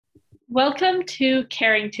Welcome to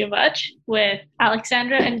Caring Too Much with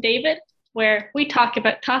Alexandra and David, where we talk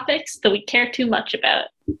about topics that we care too much about.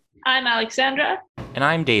 I'm Alexandra. And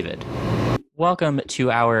I'm David. Welcome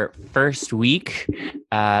to our first week.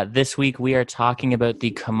 This week we are talking about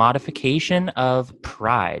the commodification of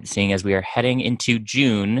pride, seeing as we are heading into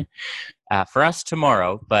June. For us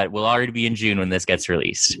tomorrow, but we'll already be in June when this gets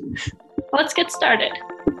released. Let's get started.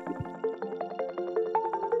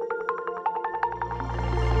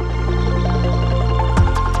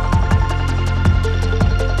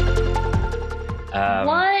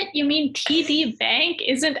 What? You mean TD Bank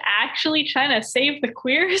isn't actually trying to save the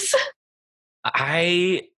queers?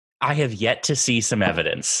 I have yet to see some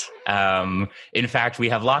evidence. In fact, we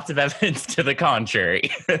have lots of evidence to the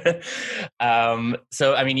contrary. You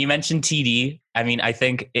mentioned TD. I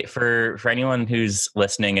think for anyone who's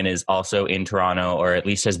listening and is also in Toronto, or at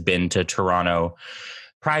least has been to Toronto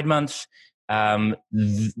Pride Month,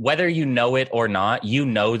 whether you know it or not, you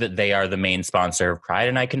know that they are the main sponsor of Pride,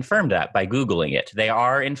 and I confirmed that by Googling it. They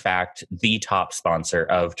are, in fact, the top sponsor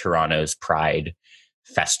of Toronto's Pride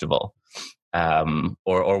Festival.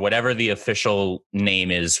 Or whatever the official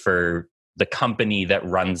name is for the company that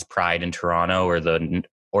runs Pride in Toronto, or the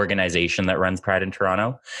organization that runs Pride in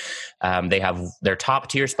Toronto. They have their top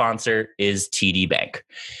tier sponsor is TD Bank.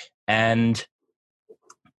 And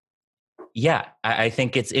yeah, I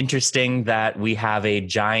think it's interesting that we have a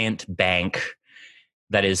giant bank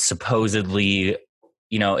that is supposedly,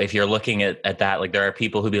 if you're looking at that, like there are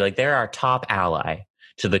people who be like, they're our top ally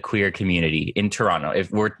to the queer community in Toronto. If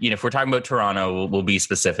we're talking about Toronto, we'll be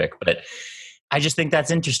specific, but I just think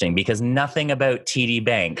that's interesting because nothing about TD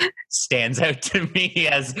Bank stands out to me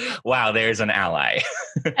as, wow, there's an ally.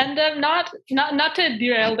 And not to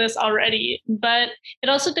derail this already, but it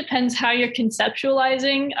also depends how you're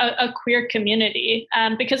conceptualizing a queer community.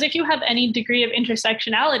 Because if you have any degree of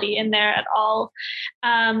intersectionality in there at all,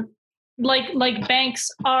 like banks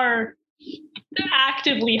are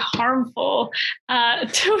actively harmful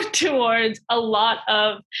towards a lot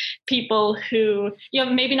of people who,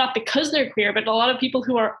 maybe not because they're queer, but a lot of people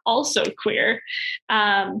who are also queer.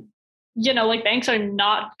 Banks are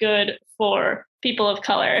not good for people of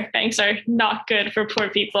color. Banks are not good for poor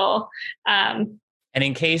people. And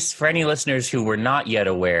in case for any listeners who were not yet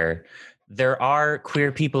aware, there are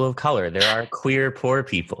queer people of color. There are queer poor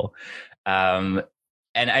people.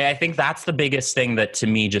 And I think that's the biggest thing that to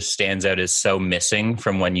me just stands out as so missing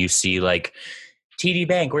from when you see like TD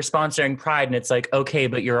Bank, we're sponsoring Pride. And it's like, okay,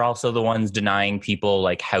 but you're also the ones denying people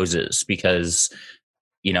like houses because,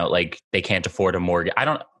 they can't afford a mortgage.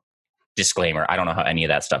 Disclaimer, I don't know how any of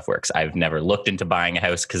that stuff works. I've never looked into buying a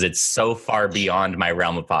house because it's so far beyond my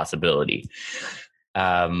realm of possibility.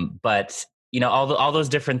 But, all those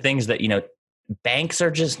different things that, banks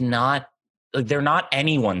are just not, like, they're not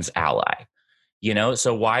anyone's ally.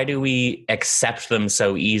 So why do we accept them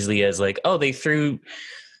so easily as like, oh, they threw,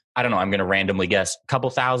 I don't know, I'm going to randomly guess, a couple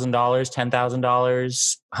 $1,000,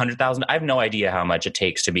 $10,000, $100,000. I have no idea how much it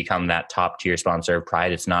takes to become that top tier sponsor of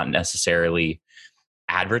Pride. It's not necessarily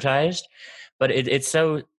advertised, but it's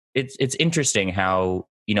interesting how,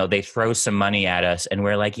 they throw some money at us and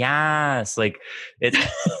we're like, yes, like it's,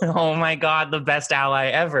 oh my God, the best ally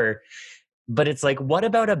ever. But it's like, what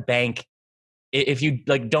about a bank? If you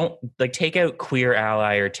don't take out queer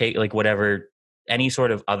ally or take whatever, any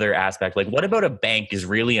sort of other aspect, what about a bank is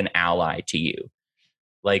really an ally to you?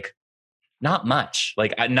 Not much.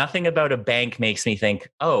 Nothing about a bank makes me think,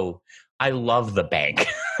 oh, I love the bank.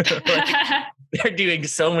 They're doing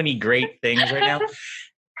so many great things right now.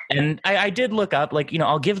 And I did look up,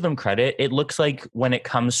 I'll give them credit. It looks like when it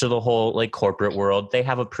comes to the whole corporate world, they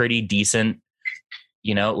have a pretty decent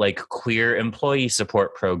queer employee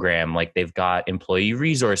support program. They've got employee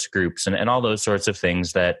resource groups and all those sorts of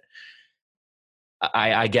things that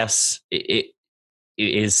I guess it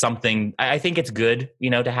is something. I think it's good,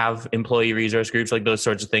 to have employee resource groups, those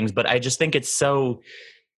sorts of things. But I just think it's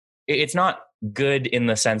not good in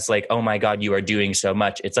the sense oh my God, you are doing so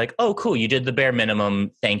much. It's like, oh, cool, you did the bare minimum.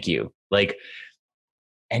 Thank you.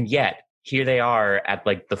 And yet here they are at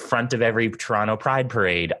the front of every Toronto Pride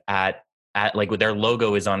parade at their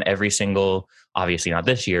logo is on every single, obviously not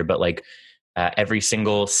this year, but every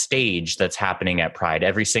single stage that's happening at Pride,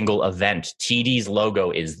 every single event, TD's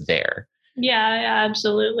logo is there. Yeah,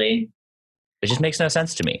 absolutely. It just makes no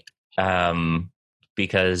sense to me.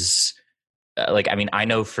 Because I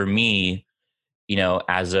know for me,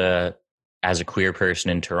 as a queer person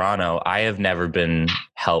in Toronto, I have never been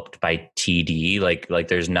helped by TD.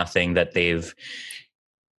 There's nothing that they've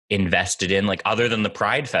invested in, like other than the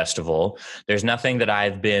Pride Festival. There's nothing that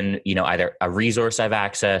I've been, either a resource I've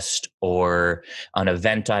accessed or an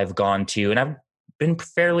event I've gone to. And I've been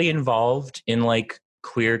fairly involved in like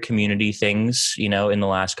queer community things, in the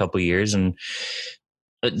last couple of years. And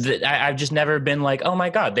I've just never been like, oh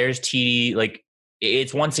my God, there's TD. Like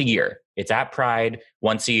it's once a year. It's at Pride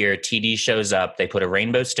once a year. TD shows up. They put a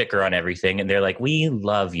rainbow sticker on everything and they're like, we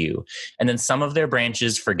love you. And then some of their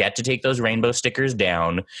branches forget to take those rainbow stickers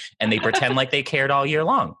down and they pretend like they cared all year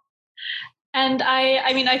long. And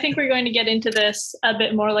I think we're going to get into this a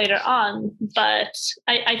bit more later on, but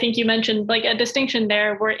I think you mentioned like a distinction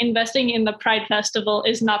there where investing in the Pride Festival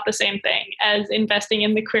is not the same thing as investing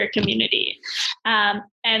in the queer community. And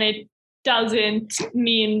it doesn't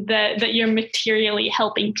mean that you're materially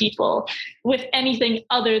helping people with anything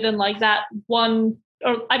other than like that one,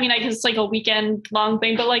 or I guess it's like a weekend long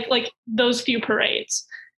thing, but like those few parades,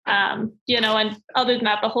 and other than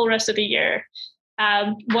that, the whole rest of the year,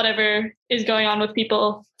 whatever is going on with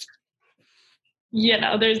people,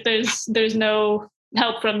 there's no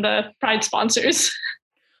help from the Pride sponsors.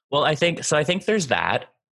 Well, I think there's that,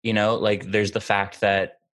 like there's the fact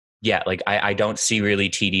that, yeah, like I don't see really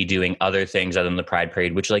TD doing other things other than the Pride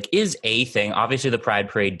Parade, which like is a thing. Obviously the Pride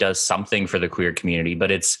Parade does something for the queer community,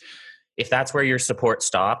 but if that's where your support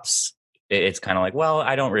stops, it's kind of like, well,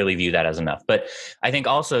 I don't really view that as enough. But I think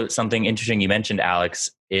also something interesting you mentioned,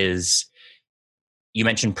 Alex, is you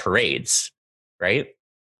mentioned parades, right?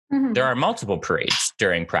 Mm-hmm. There are multiple parades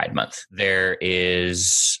during Pride Month. There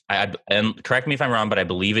is, and correct me if I'm wrong, but I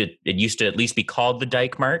believe it used to at least be called the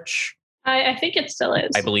Dyke March. I think it still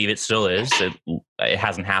is. I believe it still is. It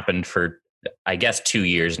hasn't happened for, I guess, 2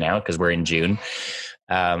 years now because we're in June.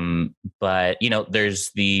 But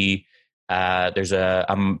there's there's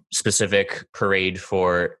a specific parade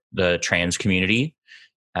for the trans community,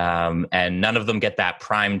 and none of them get that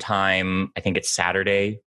prime time. I think it's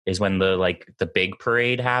Saturday is when the big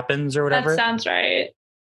parade happens or whatever. That sounds right.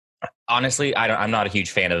 Honestly, I'm not a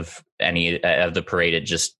huge fan of any of the parade. It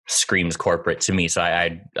just screams corporate to me. So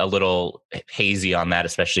I'm a little hazy on that,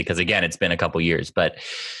 especially because, again, it's been a couple years. But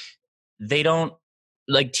they don't,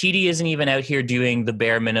 like, TD isn't even out here doing the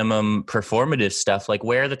bare minimum performative stuff. Like,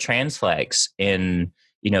 where are the trans flags in,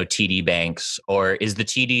 TD Banks? Or is the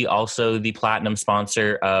TD also the platinum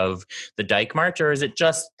sponsor of the Dyke March? Or is it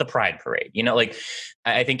just the Pride Parade?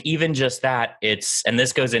 I think even just that, and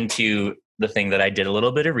this goes into the thing that I did a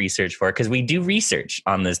little bit of research for, because we do research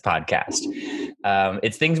on this podcast.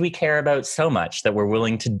 It's things we care about so much that we're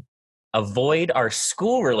willing to avoid our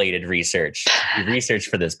school-related research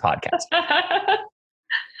for this podcast.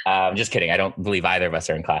 Just kidding. I don't believe either of us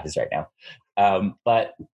are in classes right now.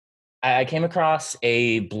 But I came across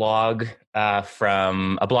a blog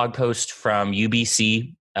post from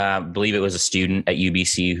UBC. I believe it was a student at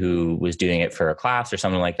UBC who was doing it for a class or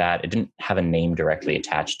something like that. It didn't have a name directly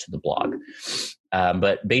attached to the blog.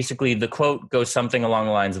 But basically the quote goes something along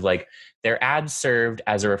the lines of like, their ads served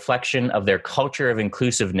as a reflection of their culture of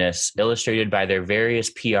inclusiveness, illustrated by their various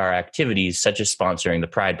PR activities, such as sponsoring the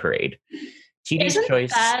Pride Parade. TD's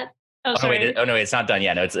choice. Oh, sorry. No, it's not done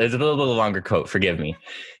yet. No, it's a little bit longer quote. Forgive me.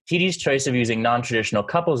 TD's choice of using non-traditional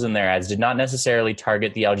couples in their ads did not necessarily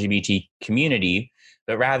target the LGBT community,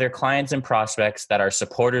 but rather clients and prospects that are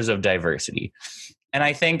supporters of diversity. And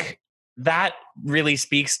I think that really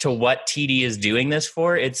speaks to what TD is doing this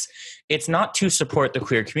for. It's not to support the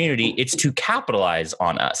queer community. It's to capitalize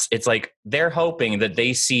on us. It's like they're hoping that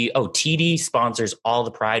they see, oh, TD sponsors all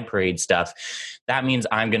the Pride Parade stuff. That means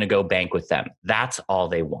I'm going to go bank with them. That's all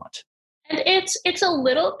they want. And it's a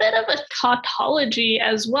little bit of a tautology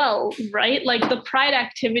as well, right? Like the Pride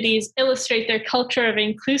activities illustrate their culture of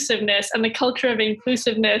inclusiveness, and the culture of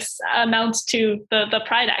inclusiveness amounts to the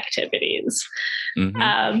Pride activities.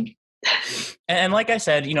 Mm-hmm. And like I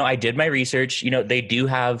said, I did my research. They do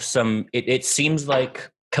have some, it seems like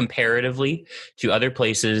comparatively to other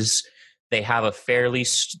places, they have a fairly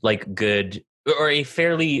good, or a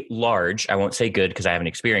fairly large, I won't say good because I haven't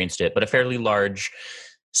experienced it, but a fairly large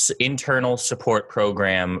internal support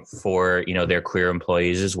program for, their queer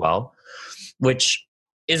employees as well, which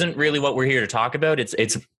isn't really what we're here to talk about.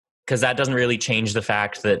 It's because that doesn't really change the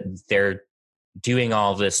fact that they're doing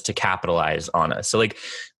all this to capitalize on us. So like,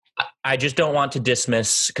 I just don't want to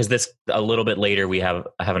dismiss, because this a little bit later we have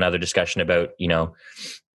another discussion about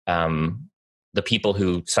the people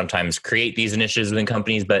who sometimes create these initiatives within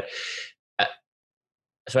companies, but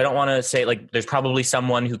so I don't want to say like there's probably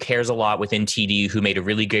someone who cares a lot within TD who made a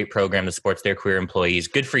really great program that supports their queer employees.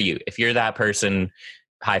 Good for you. If you're that person,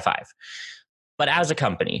 high five. But as a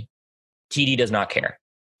company, TD does not care.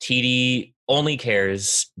 TD only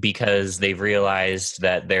cares because they've realized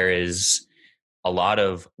that there is a lot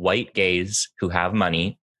of white gays who have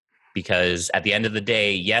money, because at the end of the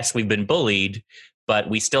day, yes, we've been bullied, but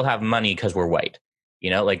we still have money because we're white.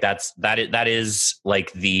 Like that is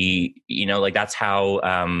like the, like that's how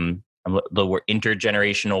the word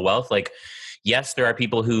intergenerational wealth. Like, yes, there are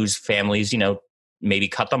people whose families, maybe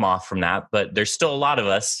cut them off from that, but there's still a lot of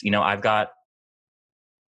us. I've got,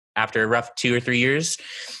 after a rough 2 or 3 years,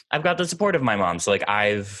 I've got the support of my mom. So like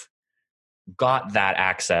I've got that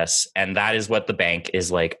access, and that is what the bank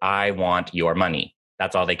is like. I want your money.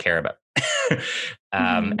 That's all they care about.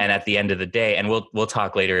 And at the end of the day, and we'll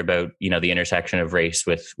talk later about, the intersection of race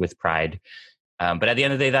with pride. But at the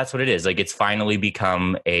end of the day, that's what it is. Like, it's finally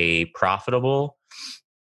become a profitable,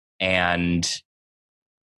 and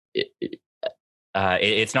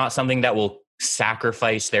it's not something that will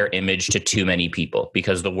sacrifice their image to too many people,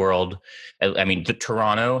 because the world,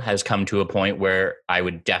 Toronto has come to a point where I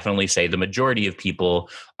would definitely say the majority of people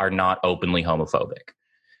are not openly homophobic.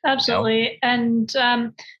 Absolutely. And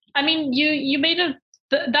you made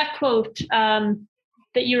that quote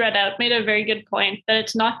that you read out made a very good point, that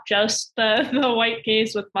it's not just the white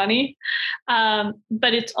gays with money,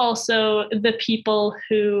 but it's also the people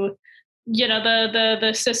who,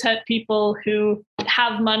 the cishet people who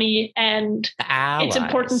have money, and allies. It's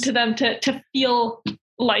important to them to feel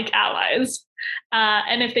like allies.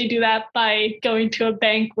 And if they do that by going to a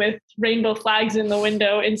bank with rainbow flags in the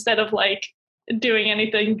window instead of like doing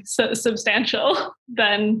anything substantial,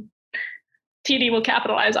 then TD will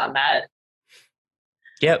capitalize on that.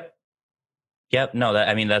 Yep. No,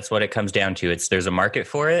 that's what it comes down to. There's a market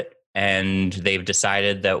for it, and they've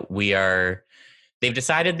decided they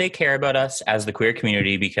care about us as the queer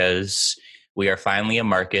community because we are finally a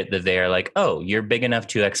market that they are like, oh, you're big enough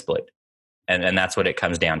to exploit. And that's what it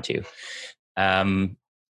comes down to.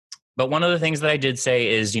 But one of the things that I did say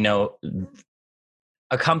is,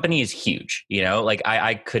 a company is huge, like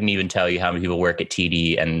I couldn't even tell you how many people work at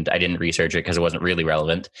TD, and I didn't research it because it wasn't really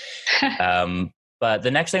relevant. But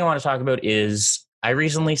the next thing I want to talk about is I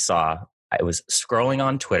was scrolling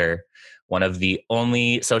on Twitter, one of the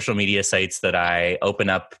only social media sites that I open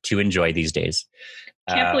up to enjoy these days.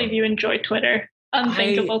 Can't believe you enjoy Twitter.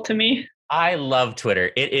 Unthinkable to me. I love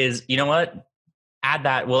Twitter. It is, you know what?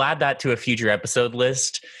 We'll add that to a future episode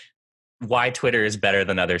list. Why Twitter is better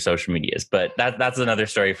than other social medias, but that's another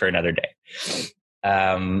story for another day.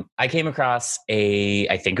 I came across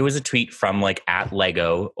I think it was a tweet from like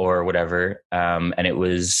 @Lego or whatever. And it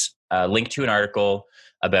was linked to an article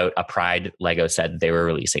about a Pride Lego set they were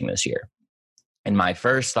releasing this year. And my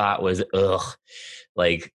first thought was,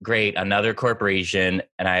 like, great, another corporation.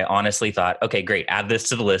 And I honestly thought, okay, great, add this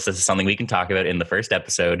to the list. This is something we can talk about in the first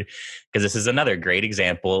episode, because this is another great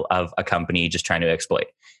example of a company just trying to exploit.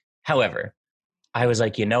 However, I was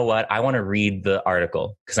like, you know what? I want to read the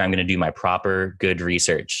article because I'm going to do my proper good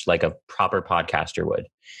research like a proper podcaster would.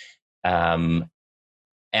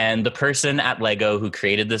 And the person at Lego who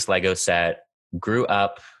created this Lego set grew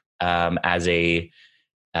up as a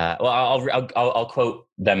I'll quote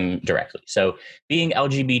them directly. So, being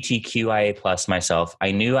LGBTQIA plus myself,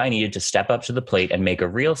 I knew I needed to step up to the plate and make a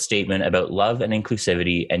real statement about love and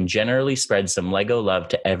inclusivity, and generally spread some Lego love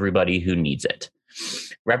to everybody who needs it.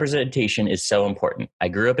 Representation is so important. I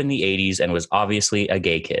grew up in the 80s and was obviously a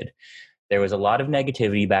gay kid. There was a lot of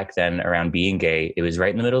negativity back then around being gay. It was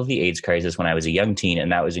right in the middle of the AIDS crisis when I was a young teen,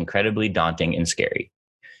 and that was incredibly daunting and scary.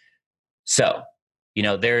 So,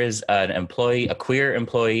 there is a queer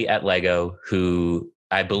employee at Lego who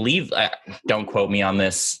I believe, don't quote me on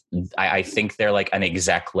this, I think they're like an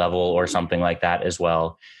exec level or something like that as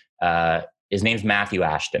well. His name's Matthew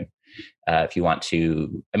Ashton. If you want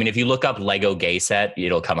to, if you look up Lego gay set,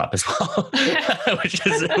 it'll come up as well, which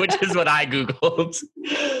is what I Googled.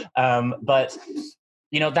 But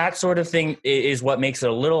that sort of thing is what makes it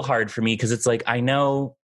a little hard for me, because it's like, I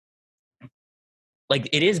know, like,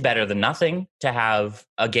 it is better than nothing to have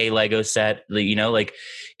a gay Lego set, like,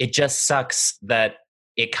 it just sucks that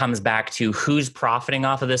it comes back to who's profiting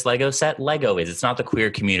off of this Lego set. Lego is, it's not the queer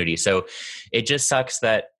community. So it just sucks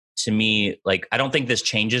that, to me, like, I don't think this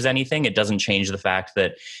changes anything. It doesn't change the fact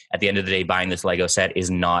that at the end of the day, buying this Lego set is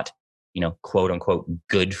not, quote unquote,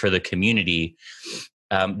 good for the community.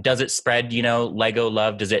 Does it spread, Lego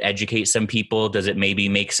love? Does it educate some people? Does it maybe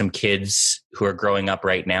make some kids who are growing up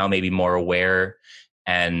right now maybe more aware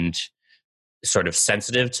and sort of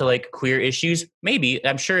sensitive to like queer issues? Maybe.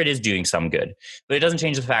 I'm sure it is doing some good, but it doesn't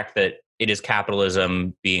change the fact that it is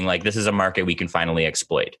capitalism being like, this is a market we can finally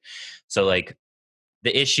exploit. So like,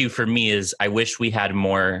 the issue for me is I wish we had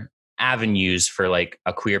more avenues for like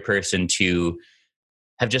a queer person to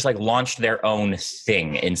have just like launched their own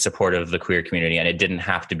thing in support of the queer community. And it didn't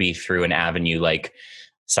have to be through an avenue like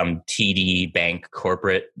some TD bank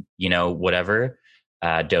corporate, whatever,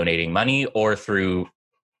 donating money, or through,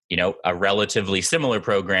 a relatively similar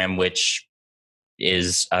program, which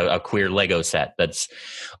is a queer Lego set. That's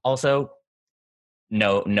also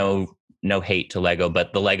no hate to Lego,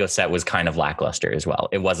 but the Lego set was kind of lackluster as well.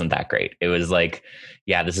 It wasn't that great. It was like,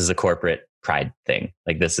 yeah, this is a corporate pride thing.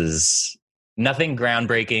 Like, this is nothing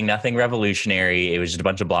groundbreaking, nothing revolutionary. It was just a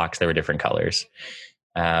bunch of blocks that were different colors.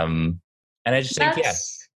 And I just think,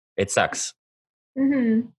 it sucks.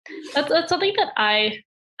 Mm-hmm. That's something that I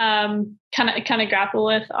kind of grapple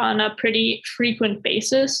with on a pretty frequent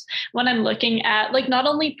basis when I'm looking at like not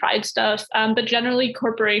only pride stuff, but generally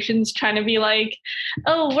corporations trying to be like,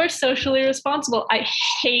 oh, we're socially responsible. I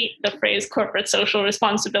hate the phrase corporate social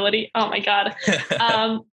responsibility. Oh my God.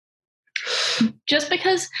 Just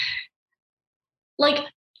because like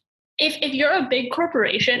if you're a big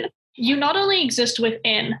corporation, you not only exist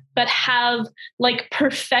within, but have like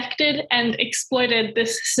perfected and exploited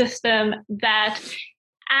this system that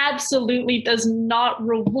absolutely does not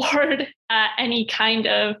reward any kind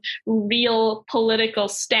of real political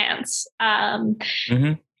stance. And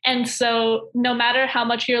so no matter how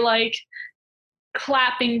much you're like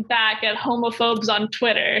clapping back at homophobes on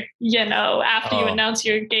Twitter, after you announce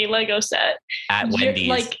your gay Lego set at Wendy's,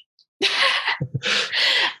 like,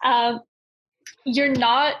 you're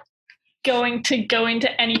not going to go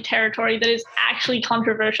into any territory that is actually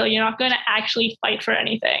controversial. You're not going to actually fight for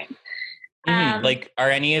anything. Like, are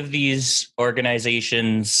any of these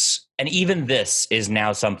organizations, and even this is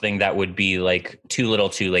now something that would be like too little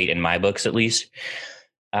too late in my books, at least.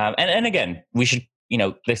 And again, we should,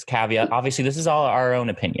 this caveat, obviously this is all our own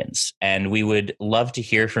opinions, and we would love to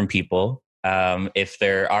hear from people. If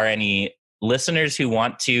there are any listeners who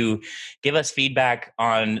want to give us feedback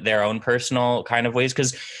on their own personal kind of ways.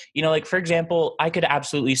 Cause like, for example, I could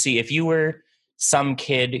absolutely see if you were some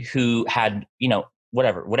kid who had,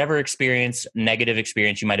 whatever experience, negative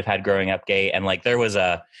experience you might have had growing up gay. And like, there was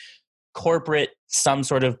a corporate, some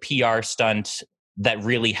sort of PR stunt that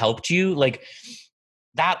really helped you. Like,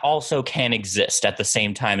 that also can exist at the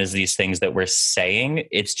same time as these things that we're saying.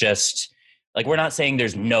 It's just like, we're not saying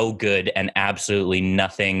there's no good and absolutely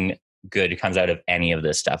nothing good comes out of any of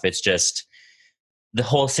this stuff. It's just the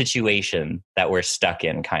whole situation that we're stuck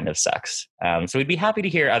in kind of sucks. So we'd be happy to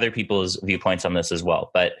hear other people's viewpoints on this as well.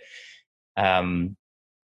 But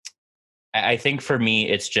I think for me,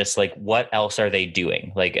 it's just like, what else are they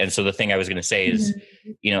doing? Like, and so the thing I was going to say is,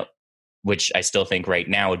 which I still think right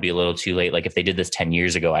now would be a little too late. Like, if they did this 10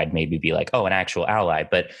 years ago, I'd maybe be like, oh, an actual ally.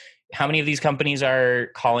 But how many of these companies are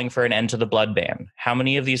calling for an end to the blood ban? How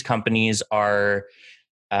many of these companies are,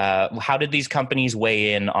 how did these companies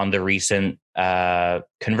weigh in on the recent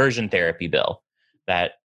conversion therapy bill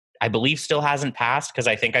that I believe still hasn't passed? Because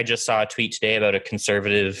I think I just saw a tweet today about a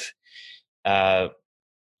conservative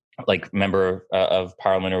member of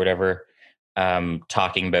parliament or whatever,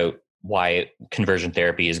 talking about why conversion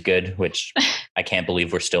therapy is good, which I can't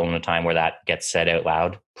believe we're still in a time where that gets said out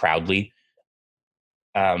loud proudly.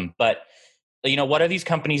 But what are these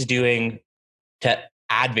companies doing to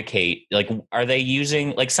advocate? Like, are they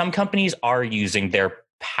using, like, some companies are using their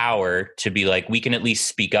power to be like, we can at least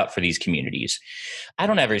speak up for these communities. I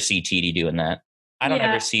don't ever see TD doing that. I don't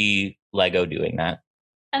ever see Lego doing that.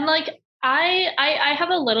 And like, I have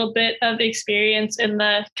a little bit of experience in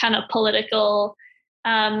the kind of political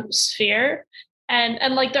sphere.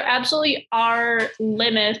 And like, there absolutely are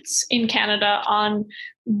limits in Canada on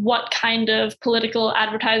what kind of political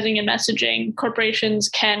advertising and messaging corporations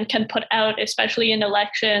can put out, especially in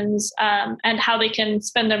elections, and how they can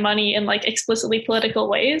spend their money in like explicitly political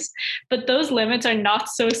ways. But those limits are not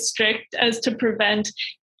so strict as to prevent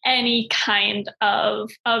any kind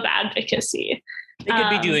of advocacy. They could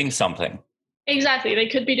be doing something. Exactly. They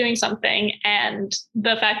could be doing something. And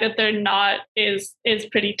the fact that they're not is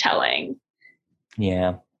pretty telling.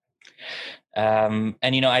 Yeah. And,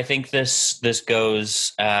 I think this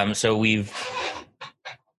goes, so we've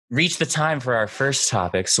reached the time for our first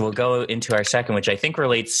topic. So we'll go into our second, which I think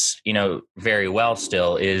relates, very well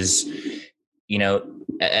still is,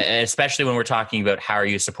 especially when we're talking about how are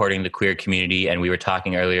you supporting the queer community. And we were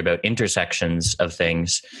talking earlier about intersections of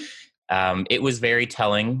things. It was very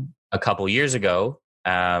telling a couple years ago,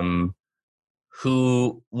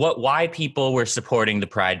 why people were supporting the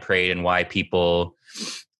Pride Parade and why people,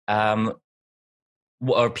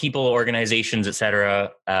 or people, organizations,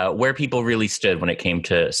 etc., where people really stood when it came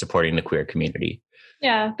to supporting the queer community.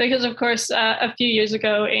 Yeah, because of course, a few years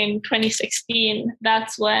ago in 2016,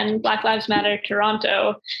 that's when Black Lives Matter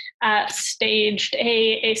Toronto staged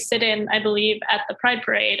a sit-in, I believe, at the Pride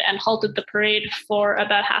Parade and halted the parade for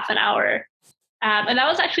about half an hour. And that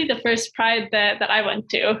was actually the first Pride that I went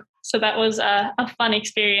to. So that was a fun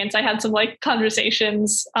experience. I had some like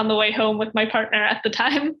conversations on the way home with my partner at the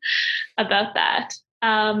time about that.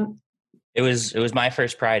 It was my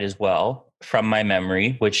first Pride as well, from my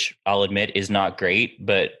memory, which I'll admit is not great,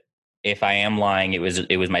 but if I am lying, it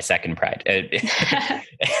was my second Pride.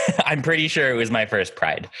 I'm pretty sure it was my first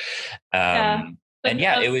Pride. Yeah. And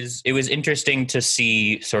yeah, it was interesting to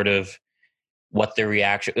see sort of what the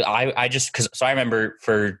reaction. I just because so I remember,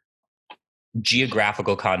 for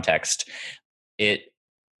geographical context,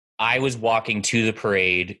 I was walking to the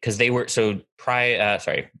parade because they were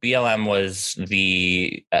BLM was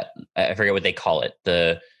the I forget what they call it,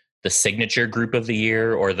 the signature group of the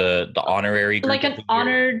year, or the honorary group, like an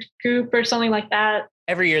honored group or something like that.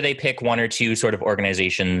 Every year they pick one or two sort of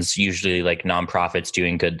organizations, usually like nonprofits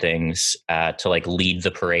doing good things, to like lead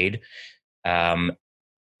the parade. And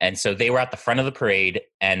so they were at the front of the parade,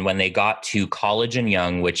 and when they got to College and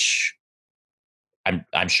Yonge, which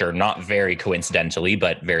I'm sure not very coincidentally,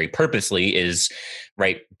 but very purposely, is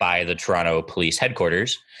right by the Toronto Police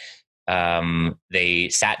headquarters. They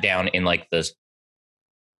sat down in like the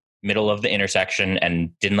middle of the intersection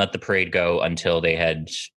and didn't let the parade go until they had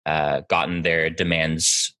gotten their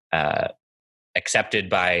demands accepted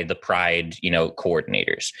by the Pride,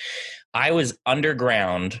 coordinators. I was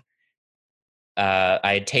underground.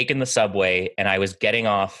 I had taken the subway and I was getting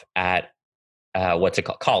off at what's it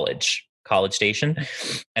called? College Station.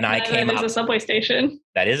 And I came up. That is a subway station.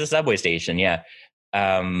 That is a subway station, yeah.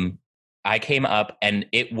 I came up and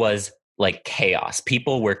it was like chaos.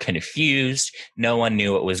 People were confused. No one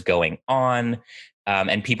knew what was going on.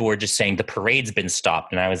 And people were just saying the parade's been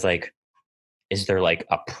stopped. And I was like, is there like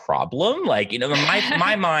a problem? Like,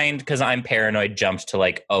 my mind, because I'm paranoid, jumps to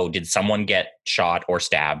like, oh, did someone get shot or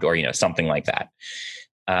stabbed or, something like that.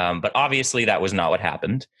 But obviously that was not what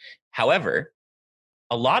happened. However,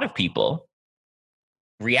 a lot of people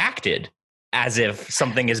reacted as if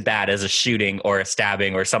something as bad as a shooting or a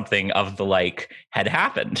stabbing or something of the like had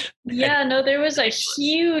happened. Yeah, no, there was a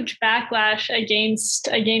huge backlash against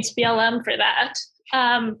BLM for that.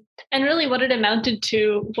 And really what it amounted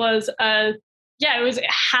to was it was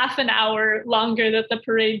half an hour longer that the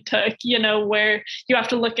parade took, where you have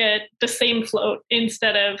to look at the same float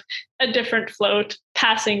instead of a different float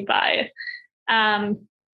passing by. And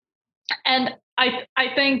I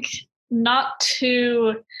think, not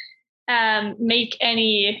to make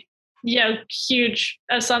any huge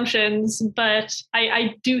assumptions, but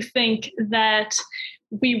I do think that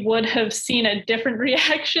we would have seen a different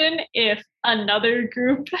reaction if another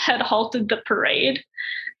group had halted the parade.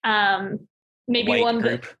 Maybe White one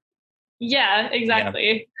group. Yeah,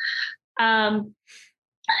 exactly. Yeah.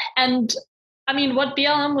 And I mean, what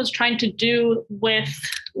BLM was trying to do with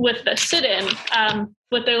the sit-in,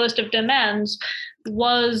 with their list of demands,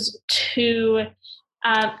 was to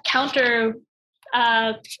counter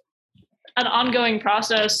an ongoing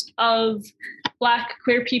process of Black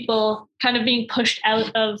queer people kind of being pushed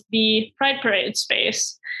out of the Pride Parade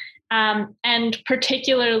space. And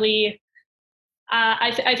particularly,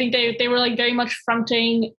 I think they were like very much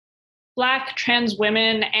fronting Black trans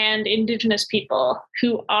women and Indigenous people,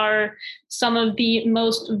 who are some of the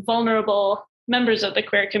most vulnerable members of the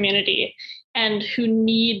queer community and who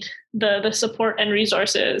need the support and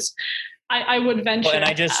resources. I would venture. Well,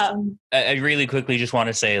 and I really quickly just want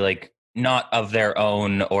to say, like, not of their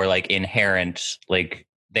own or like inherent, like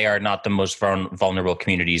they are not the most vulnerable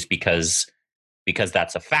communities because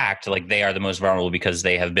that's a fact. Like, they are the most vulnerable because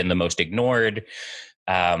they have been the most ignored,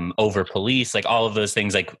 over police, like all of those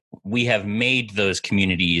things. Like, we have made those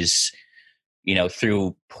communities,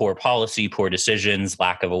 through poor policy, poor decisions,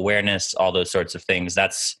 lack of awareness, all those sorts of things.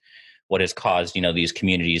 That's what has caused, these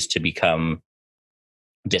communities to become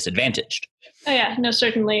disadvantaged. Oh yeah, no,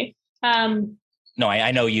 certainly. No,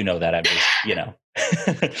 I know that. I'm just,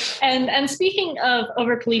 And speaking of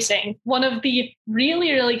over policing, one of the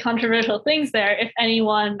really, really controversial things there, if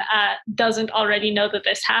anyone doesn't already know that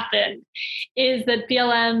this happened, is that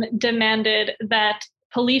BLM demanded that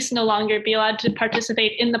police no longer be allowed to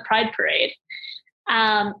participate in the Pride Parade.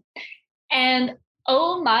 And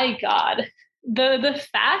oh my God, the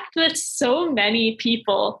fact that so many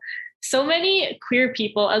queer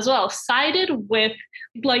people as well, sided with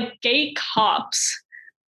like gay cops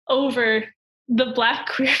over the Black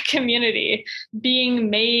queer community being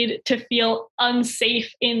made to feel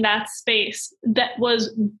unsafe in that space that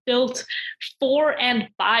was built for and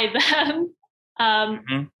by them.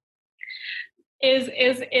 Mhm.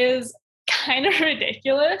 is kind of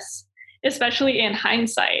ridiculous, especially in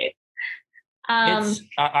hindsight.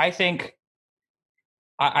 I think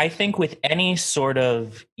with any sort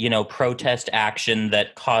of, protest action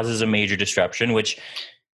that causes a major disruption, which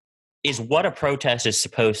is what a protest is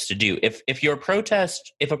supposed to do. If a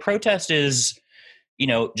protest is,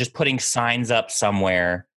 just putting signs up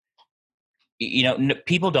somewhere,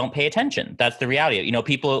 people don't pay attention. That's the reality.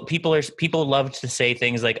 People love to say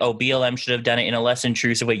things like, "Oh, BLM should have done it in a less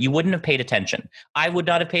intrusive way." You wouldn't have paid attention. I would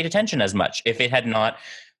not have paid attention as much if it had not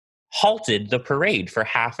halted the parade for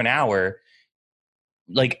half an hour.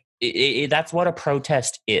 Like that's what a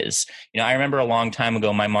protest is. I remember a long time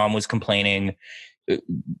ago, my mom was complaining.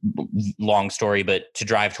 Long story, but to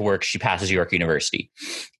drive to work, she passes York University.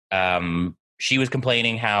 She was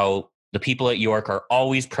complaining how the people at York are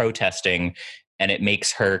always protesting and it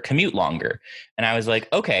makes her commute longer. And I was like,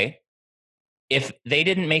 okay, if they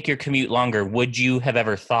didn't make your commute longer, would you have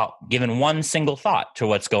ever given one single thought to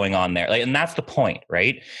what's going on there? And that's the point,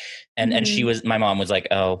 right? And my mom was like,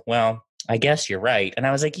 oh, well, I guess you're right. And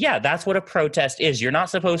I was like, yeah, that's what a protest is. You're not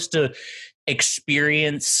supposed to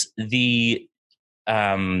experience the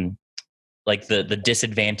the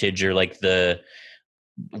disadvantage or like the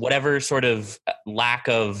whatever sort of lack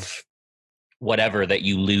of whatever that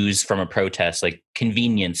you lose from a protest. Like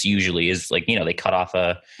convenience usually is like, they cut off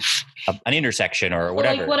an intersection or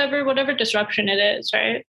whatever. Like whatever disruption it is,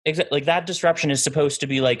 right? Exactly. Like that disruption is supposed to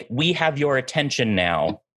be like, we have your attention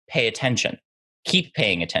now. Pay attention. Keep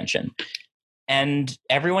paying attention. And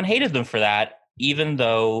everyone hated them for that, even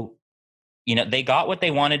though they got what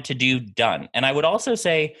they wanted to do done. And I would also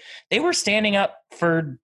say they were standing up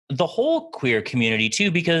for the whole queer community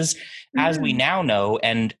too, because as we now know,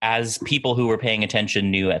 and as people who were paying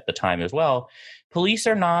attention knew at the time as well, police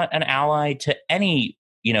are not an ally to any,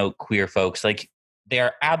 queer folks. Like they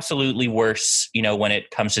are absolutely worse, when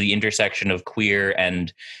it comes to the intersection of queer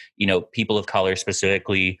and, people of color,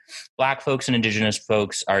 specifically Black folks and Indigenous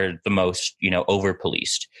folks are the most, over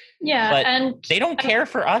policed. Yeah. But and they don't care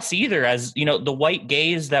for us either, as, the white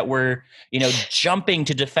gays that were, jumping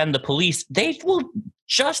to defend the police. They will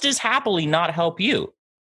just as happily not help you.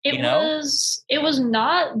 It was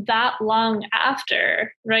not that long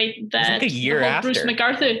after, right? That like a year the whole after Bruce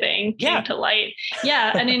MacArthur thing came to light.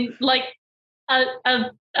 Yeah. I mean, like a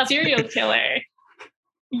serial killer,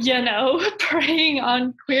 preying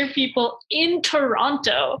on queer people in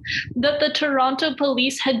Toronto that the Toronto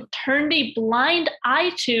police had turned a blind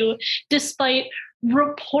eye to, despite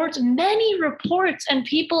many reports and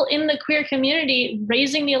people in the queer community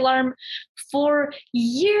raising the alarm for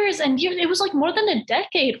years and years. It was like more than a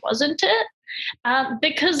decade, wasn't it?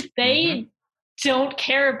 Because they don't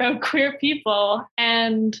care about queer people.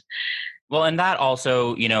 And that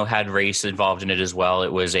also, had race involved in it as well.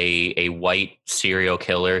 It was a white serial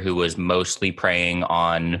killer who was mostly preying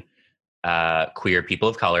on queer people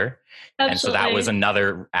of color. Absolutely. And so that was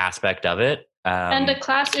another aspect of it. And a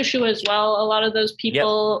class issue as well. A lot of those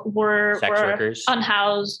people were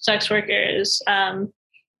unhoused sex workers.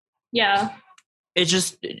 Yeah. It's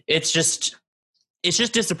just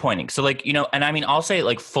disappointing. So like, and I mean, I'll say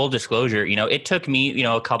like full disclosure, it took me,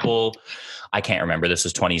 a couple, I can't remember, this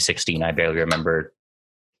was 2016. I barely remember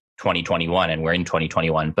 2021 and we're in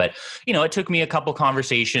 2021, but it took me a couple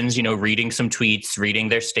conversations, reading some tweets, reading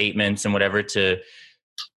their statements and whatever to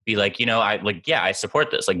be like, I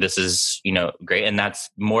support this. Like, this is, great. And that's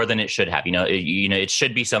more than it should have, it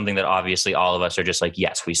should be something that obviously all of us are just like,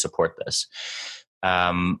 yes, we support this.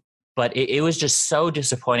 But it was just so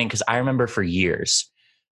disappointing because I remember for years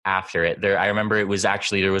after it I remember it was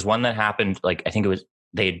actually, there was one that happened, like, I think it was,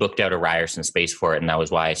 they had booked out a Ryerson space for it. And that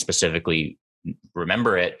was why I specifically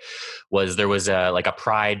remember it. There was a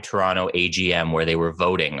Pride Toronto AGM where they were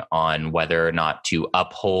voting on whether or not to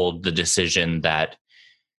uphold the decision that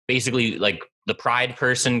basically like the Pride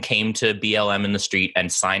person came to BLM in the street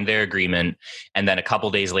and signed their agreement. And then a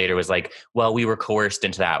couple days later was like, well, we were coerced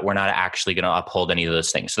into that. We're not actually going to uphold any of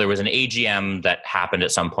those things. So there was an AGM that happened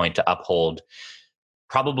at some point to uphold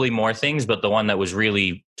probably more things, but the one that was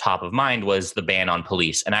really top of mind was the ban on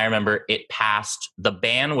police. And I remember it passed, the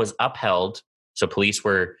ban was upheld. So police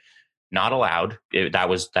were not allowed.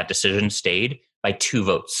 That decision stayed by 2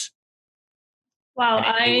 votes. Wow.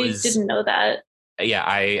 I didn't know that. Yeah,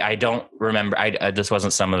 I don't remember. This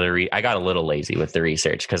wasn't some of the I got a little lazy with the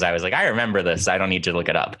research because I was like, I remember this. I don't need to look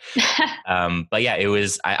it up. But yeah, it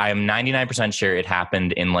was, I'm 99% sure it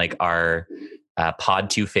happened in like our Pod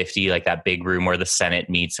 250, like that big room where the Senate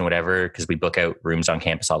meets and whatever, because we book out rooms on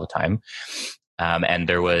campus all the time. And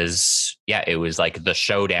there was, it was like the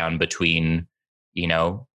showdown between,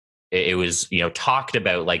 it was, talked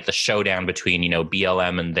about like the showdown between,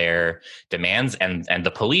 BLM and their demands and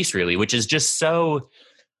the police, really, which is just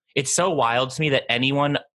it's so wild to me that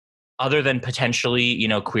anyone other than potentially,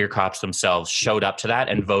 queer cops themselves showed up to that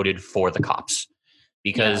and voted for the cops,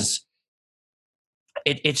 because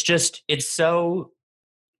it's so,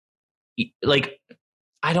 like,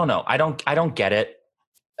 I don't know. I don't get it.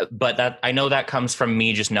 But that, I know that comes from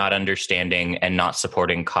me just not understanding and not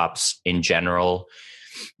supporting cops in general,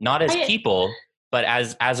 not as people, but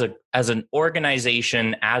as an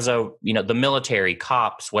organization, as the military,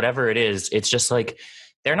 cops, whatever it is. It's just like,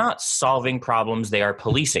 they're not solving problems, they are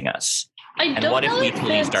policing us. And what if we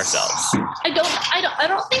policed ourselves? I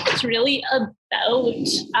don't think it's really about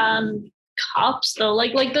cops though.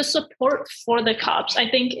 Like the support for the cops. I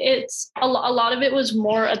think it's a lot of it was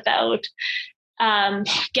more about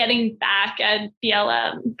getting back at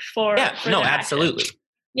BLM for absolutely.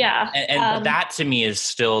 Yeah. And that to me is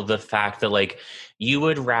still the fact that, like, you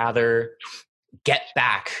would rather get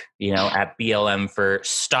back, at BLM for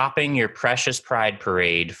stopping your precious Pride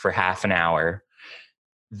parade for half an hour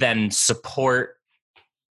than support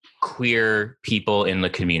queer people in the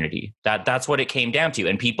community. That's what it came down to.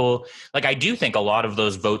 And people, like, I do think a lot of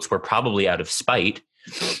those votes were probably out of spite.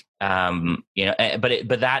 But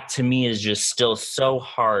that to me is just still so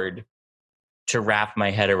hard to wrap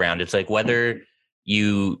my head around. It's like, whether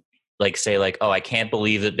you say oh, I can't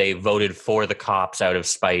believe that they voted for the cops out of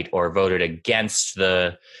spite or voted against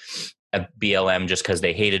the BLM just because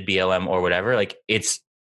they hated BLM or whatever. Like, it's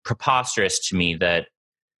preposterous to me that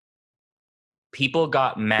people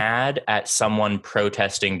got mad at someone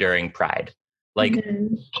protesting during Pride. Like,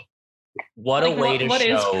 what a way to show. What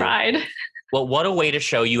is Pride? Well, what a way to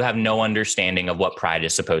show you have no understanding of what Pride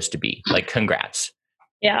is supposed to be. Like, congrats.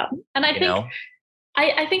 Yeah. And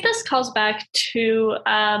I think this calls back to,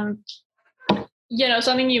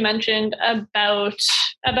 something you mentioned about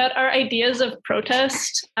our ideas of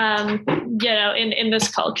protest, in this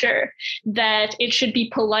culture, that it should be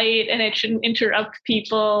polite and it shouldn't interrupt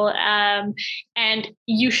people. And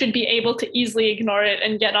you should be able to easily ignore it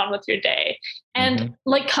and get on with your day. And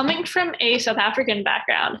like, coming from a South African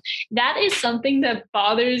background, that is something that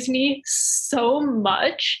bothers me so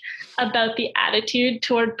much about the attitude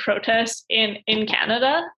toward protest in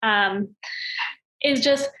Canada. Is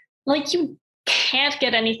just like, you can't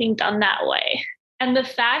get anything done that way. And the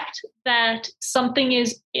fact that something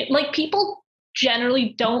is like, people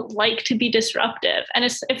generally don't like to be disruptive. And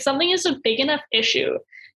if something is a big enough issue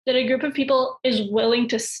that a group of people is willing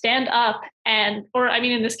to stand up or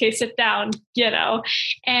in this case, sit down,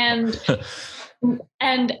 and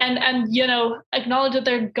acknowledge that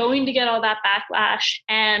they're going to get all that backlash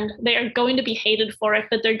and they are going to be hated for it,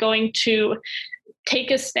 but they're going to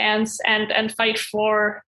take a stance and fight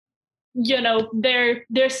for,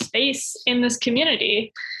 their space in this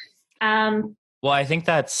community. Well, I think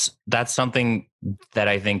that's something that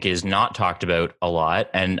I think is not talked about a lot.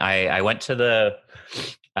 And I went to the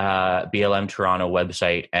BLM Toronto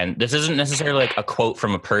website, and this isn't necessarily like a quote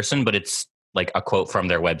from a person, but it's like a quote from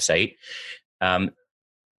their website.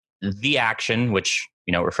 The action, which,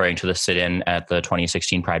 referring to the sit-in at the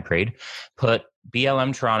 2016 Pride Parade, put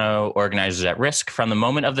BLM Toronto organizers at risk. From the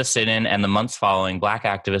moment of the sit-in and the months following, Black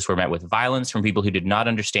activists were met with violence from people who did not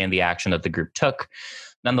understand the action that the group took.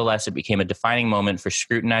 Nonetheless, it became a defining moment for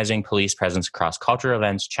scrutinizing police presence across cultural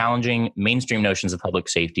events, challenging mainstream notions of public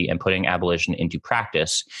safety, and putting abolition into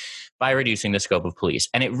practice by reducing the scope of police.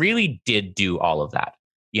 And it really did do all of that.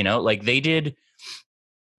 They did,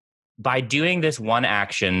 by doing this one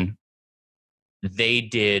action,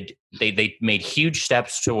 they made huge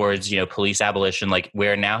steps towards, police abolition. Like,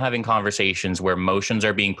 we're now having conversations where motions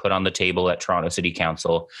are being put on the table at Toronto City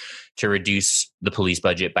Council to reduce the police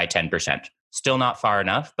budget by 10%. Still not far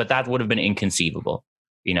enough, but that would have been inconceivable,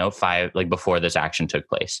 before this action took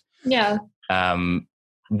place. Yeah.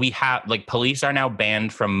 We have, police are now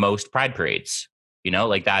banned from most Pride parades,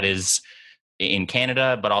 that is in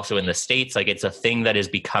Canada, but also in the States. Like, it's a thing that is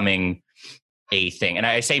becoming a thing. And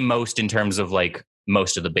I say most in terms of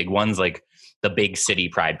most of the big ones, like the big city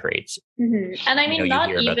Pride parades. Mm-hmm. And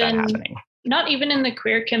not even in the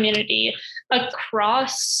queer community,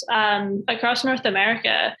 across North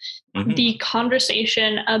America, the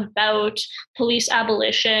conversation about police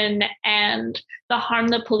abolition and the harm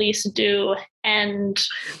that police do and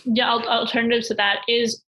alternatives to that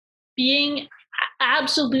is being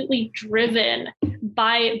absolutely driven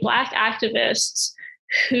by Black activists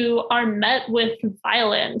who are met with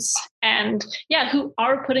violence and who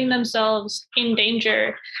are putting themselves in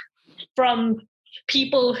danger from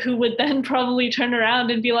people who would then probably turn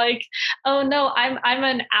around and be like, oh no, I'm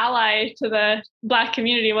an ally to the Black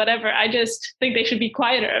community, whatever. I just think they should be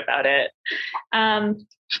quieter about it.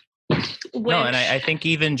 No, and I think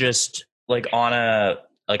even just like on a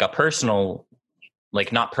personal,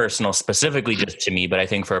 like not personal specifically just to me, but I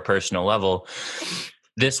think for a personal level,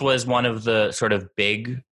 this was one of the sort of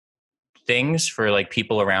big things for like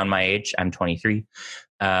people around my age. I'm 23.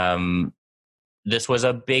 This was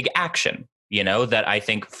a big action, that I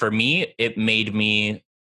think for me, it made me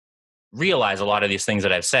realize a lot of these things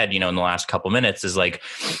that I've said, in the last couple minutes is like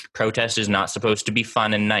protest is not supposed to be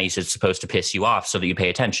fun and nice. It's supposed to piss you off so that you pay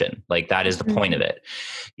attention. Like that is the point of it.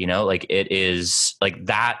 Like it is like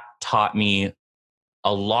that taught me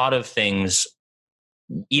a lot of things,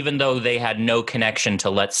 even though they had no connection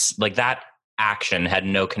to that action had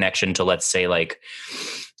no connection to, let's say, like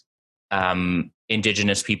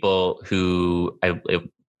Indigenous people who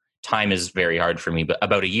time is very hard for me, but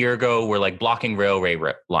about a year ago, we're like blocking railway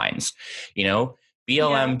lines,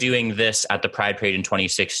 BLM doing this at the Pride Parade in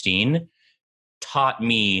 2016 taught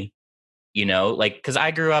me, like, cause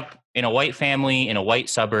I grew up in a white family in a white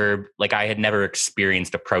suburb. Like I had never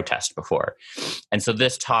experienced a protest before. And so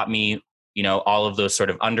this taught me, all of those sort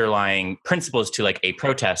of underlying principles to like a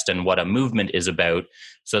protest and what a movement is about.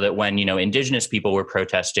 So that when, Indigenous people were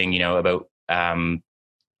protesting, about,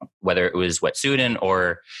 whether it was Wet'suwet'en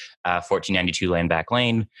or 1492 Land Back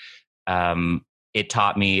Lane, it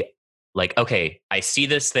taught me like, okay, I see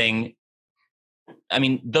this thing. I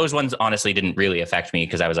mean, those ones honestly didn't really affect me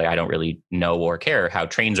because I was like, I don't really know or care how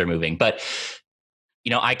trains are moving. But,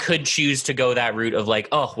 I could choose to go that route of like,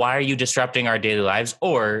 oh, why are you disrupting our daily lives?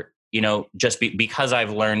 Or, just because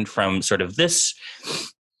I've learned from sort of this,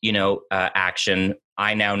 action,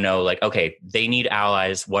 I now know like, okay, they need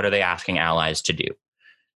allies. What are they asking allies to do?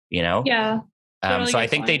 Yeah. So I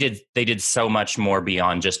think they did so much more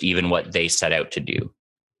beyond just even what they set out to do,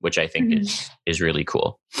 which I think is really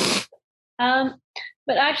cool.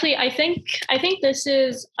 But actually, I think this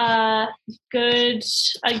is a good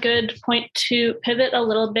point to pivot a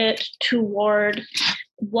little bit toward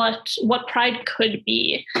what Pride could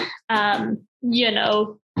be.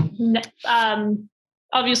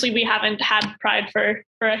 Obviously we haven't had Pride for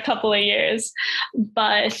a couple of years,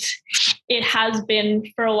 but it has been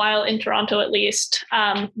for a while in Toronto, at least,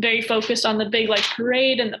 very focused on the big like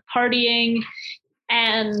parade and the partying.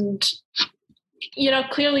 And,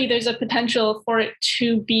 clearly there's a potential for it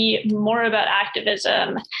to be more about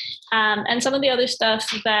activism. And some of the other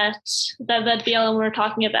stuff that BLM were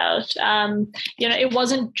talking about, it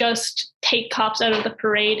wasn't just take cops out of the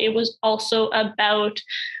parade. It was also about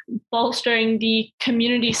bolstering the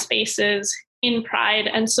community spaces in Pride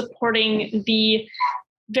and supporting the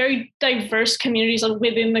very diverse communities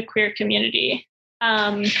within the queer community,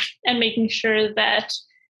 and making sure that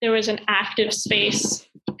there was an active space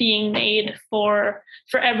being made for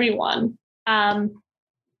everyone. And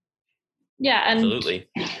absolutely.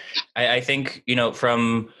 I think,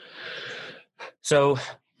 so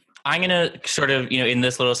I'm going to sort of, in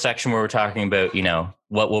this little section where we're talking about,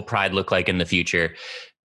 what will Pride look like in the future?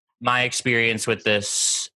 My experience with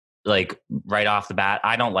this, like right off the bat,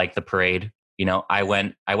 I don't like the parade. I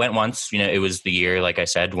went once, it was the year, like I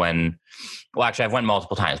said, actually I've went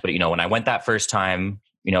multiple times, but when I went that first time,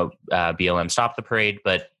 BLM stopped the parade,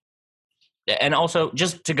 and also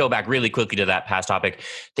just to go back really quickly to that past topic,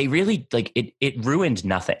 they really like it ruined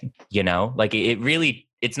nothing, like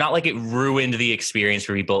it's not like it ruined the experience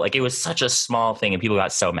for people. Like it was such a small thing and people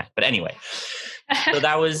got so mad. But anyway, so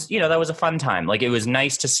that was a fun time. Like it was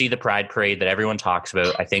nice to see the Pride Parade that everyone talks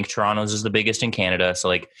about. I think Toronto's is the biggest in Canada. So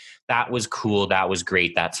like that was cool. That was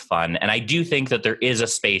great. That's fun. And I do think that there is a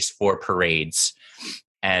space for parades,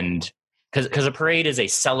 and because a parade is a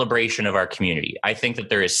celebration of our community. I think that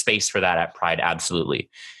there is space for that at Pride. Absolutely.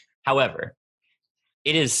 However,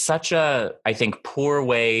 it is such a, I think, poor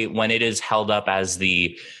way when it is held up as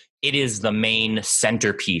it is the main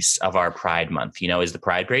centerpiece of our Pride Month, is the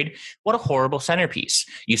Pride Parade. What a horrible centerpiece.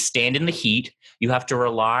 You stand in the heat. You have to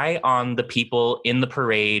rely on the people in the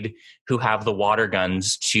parade who have the water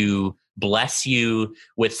guns to bless you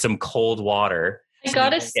with some cold water. I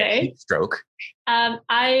gotta say, heat stroke.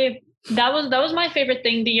 That was my favorite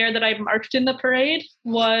thing the year that I marched in the parade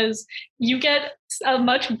was you get a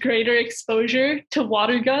much greater exposure to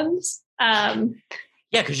water guns. Yeah,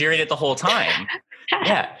 because you're in it the whole time.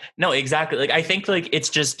 Yeah, no, exactly. Like I think like it's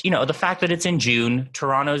just, the fact that it's in June,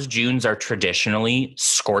 Toronto's Junes are traditionally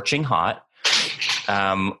scorching hot.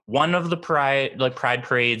 One of the pride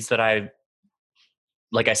parades that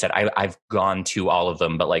like I said, I've gone to all of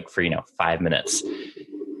them, but like for, 5 minutes.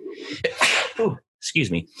 Ooh,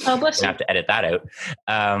 Excuse me. Oh, bless I you. have to edit that out.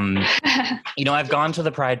 I've gone to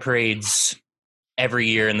the Pride parades every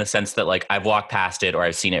year in the sense that like I've walked past it or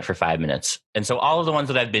I've seen it for 5 minutes. And so all of the ones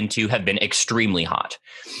that I've been to have been extremely hot.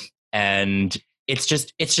 And it's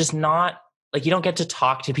just not like, you don't get to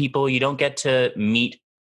talk to people. You don't get to meet,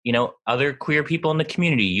 other queer people in the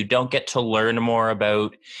community. You don't get to learn more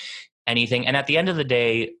about anything. And at the end of the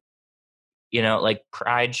day, like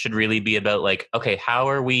Pride should really be about like, okay, how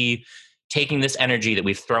are we taking this energy that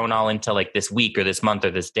we've thrown all into like this week or this month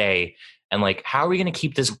or this day? And like, how are we going to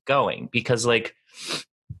keep this going? Because like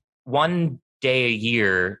one day a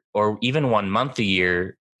year or even 1 month a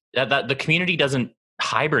year, that the community doesn't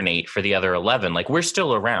hibernate for the other 11. Like we're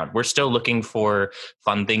still around. We're still looking for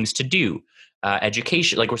fun things to do.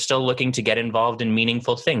 Education, like we're still looking to get involved in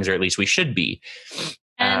meaningful things, or at least we should be.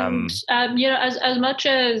 And as much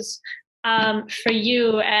as for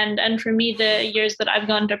you and for me, the years that I've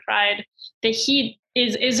gone to Pride, the heat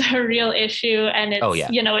is a real issue, and it's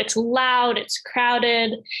it's loud, it's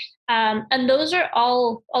crowded, and those are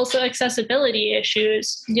all also accessibility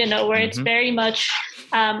issues. Where it's very much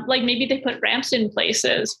like maybe they put ramps in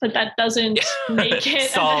places, but that doesn't make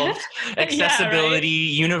it solved. Accessibility,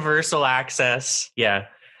 universal access. Yeah.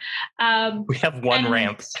 We have one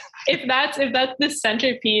ramp. If that's the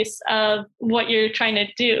centerpiece of what you're trying to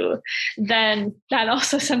do, then that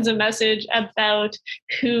also sends a message about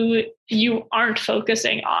who you aren't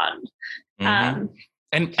focusing on.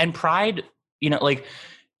 And Pride, like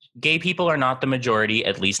gay people are not the majority,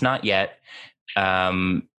 at least not yet.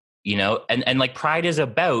 And like Pride is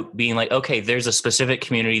about being like, okay, there's a specific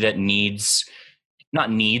community that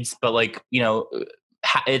not needs, but like,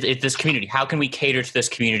 it's this community. How can we cater to this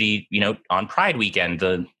community, on Pride weekend?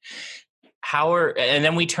 And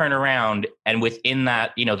then we turn around and within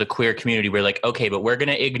that, the queer community, we're like, okay, but we're going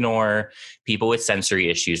to ignore people with sensory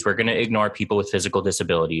issues. We're going to ignore people with physical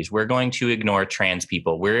disabilities. We're going to ignore trans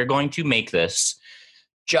people. We're going to make this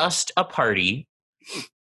just a party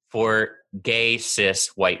for gay, cis,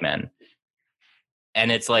 white men.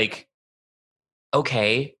 And it's like,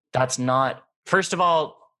 okay, that's not, first of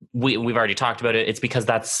all, we've already talked about it. It's because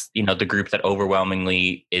that's, the group that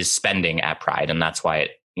overwhelmingly is spending at Pride. And that's why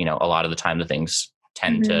it, a lot of the time the things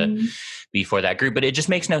tend to be for that group, but it just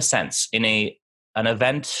makes no sense in an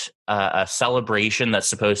event, a celebration that's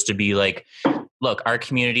supposed to be like, look, our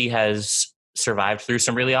community has survived through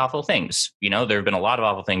some really awful things. There have been a lot of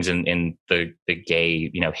awful things in the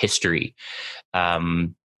gay, history.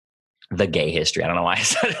 The gay history. I don't know why I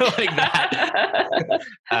said it like that.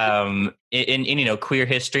 In queer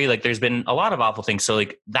history, like there's been a lot of awful things. So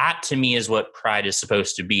like that to me is what Pride is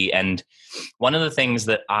supposed to be. And one of the things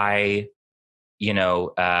that I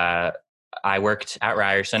worked at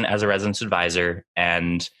Ryerson as a residence advisor,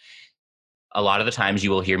 and a lot of the times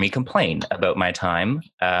you will hear me complain about my time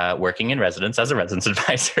working in residence as a residence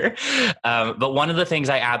advisor. But one of the things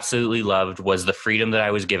I absolutely loved was the freedom that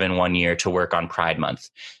I was given one year to work on Pride Month.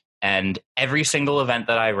 And every single event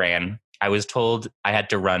that I ran, I was told I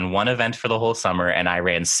had to run one event for the whole summer, and I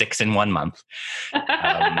ran 6 in 1 month.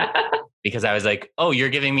 Because I was like, oh, you're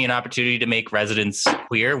giving me an opportunity to make residents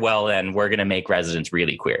queer. Well, then we're going to make residents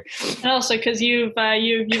really queer. And also because you've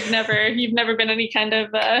never been any kind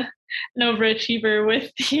of an overachiever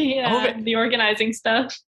with the organizing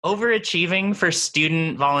stuff. Overachieving for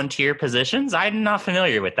student volunteer positions? I'm not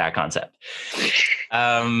familiar with that concept.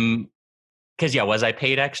 Because, was I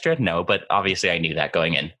paid extra? No, but obviously I knew that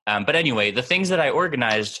going in. But anyway, the things that I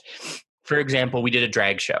organized, for example, we did a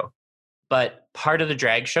drag show. But part of the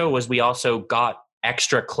drag show was we also got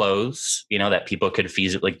extra clothes, that people could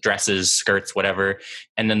feasibly, like dresses, skirts, whatever.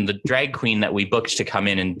 And then the drag queen that we booked to come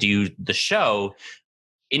in and do the show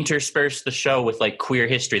interspersed the show with like queer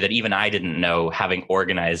history that even I didn't know, having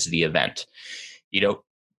organized the event.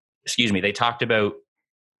 They talked about,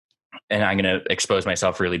 and I'm going to expose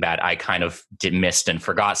myself really bad. I kind of missed and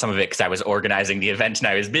forgot some of it because I was organizing the event and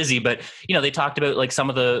I was busy. But, they talked about like some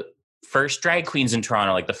of the first drag queens in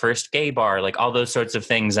Toronto, like the first gay bar, like all those sorts of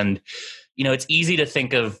things. And, it's easy to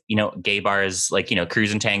think of, gay bars like,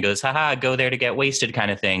 cruise and tangos, haha, go there to get wasted kind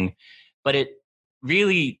of thing. But it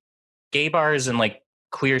really, gay bars and like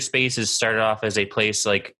queer spaces started off as a place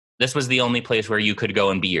like, this was the only place where you could go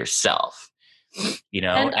and be yourself,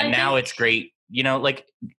 and now it's great. Like,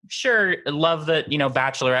 sure, love that,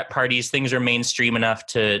 bachelorette parties, things are mainstream enough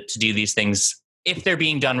to do these things if they're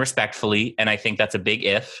being done respectfully. And I think that's a big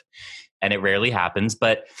if, and it rarely happens.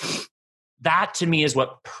 But that to me is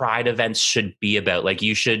what Pride events should be about. Like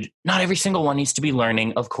not every single one needs to be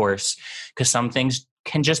learning, of course, because some things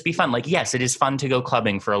can just be fun. Like, yes, it is fun to go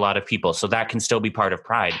clubbing for a lot of people. So that can still be part of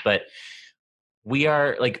Pride. But we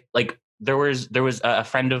are like was a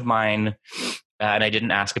friend of mine, and I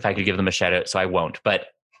didn't ask if I could give them a shout out, so I won't. But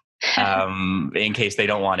in case they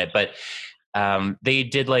don't want it, but they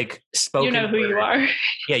did like spoken. You know who you are.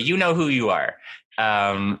 Yeah, you know who you are.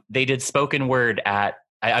 They did spoken word at,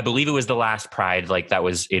 I believe it was the last Pride, like that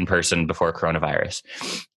was in person before coronavirus,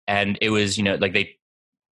 and it was, you know, like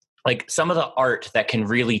some of the art that can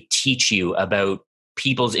really teach you about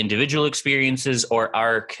people's individual experiences or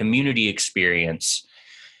our community experience.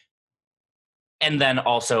 And then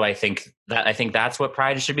also I think that's what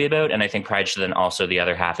Pride should be about. And I think Pride should then also, the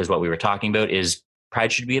other half is what we were talking about, is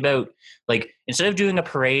Pride should be about, like, instead of doing a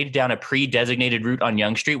parade down a pre-designated route on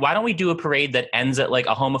Yonge Street, why don't we do a parade that ends at like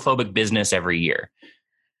a homophobic business every year?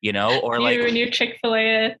 You know, or you like and your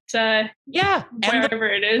Chick-fil-A at wherever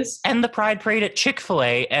it is, and the Pride Parade at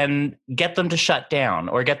Chick-fil-A, and get them to shut down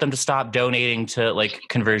or get them to stop donating to like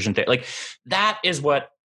conversion therapy. Like that is what,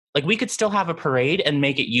 like, we could still have a parade and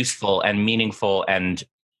make it useful and meaningful and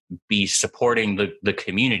be supporting the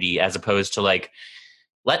community, as opposed to like,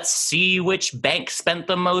 let's see which bank spent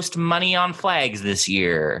the most money on flags this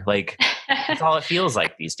year. Like that's all it feels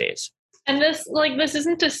like these days. And this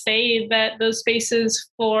isn't to say that those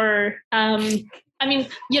spaces for, I mean,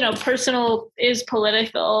 you know, personal is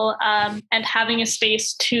political, and having a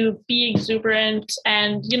space to be exuberant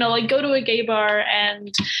and, you know, like go to a gay bar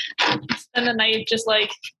and spend the night just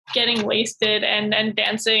like getting wasted and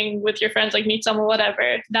dancing with your friends, like meet someone,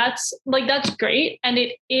 whatever. That's great. And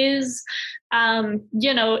it is,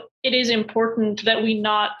 you know, it is important that we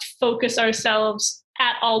not focus ourselves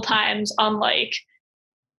at all times on like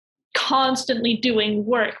constantly doing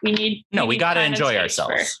work. We got to enjoy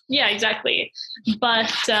ourselves. Yeah, exactly.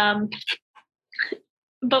 But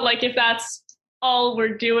like if that's all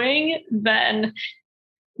we're doing, then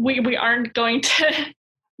we aren't going to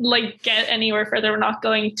like get anywhere further. We're not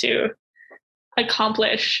going to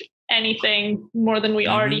accomplish anything more than we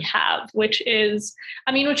already have, which is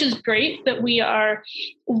great that we are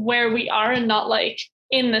where we are and not like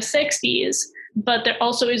in the 60s. But there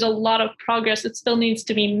also is a lot of progress that still needs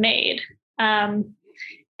to be made. And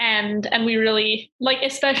we really, like,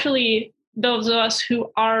 especially those of us who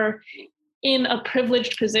are in a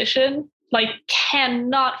privileged position, like,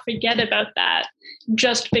 cannot forget about that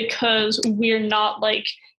just because we're not, like,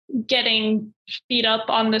 getting beat up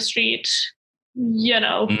on the street, you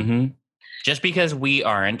know. Mm-hmm. Just because we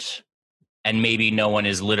aren't, and maybe no one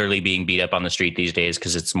is literally being beat up on the street these days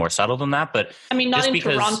because it's more subtle than that. But I mean, not in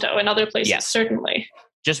Toronto and other places, yes, certainly.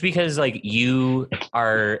 Just because like you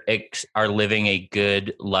are living a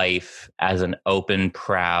good life as an open,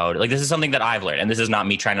 proud, like this is something that I've learned, and this is not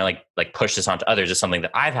me trying to like push this onto others. It's something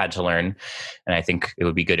that I've had to learn, and I think it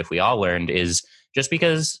would be good if we all learned, is just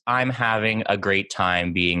because I'm having a great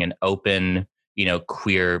time being an open, you know,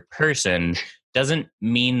 queer person doesn't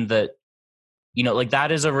mean that, you know, like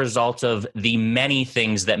that is a result of the many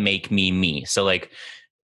things that make me me. So like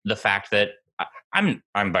the fact that I'm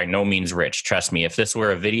by no means rich. Trust me. If this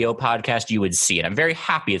were a video podcast, you would see it. I'm very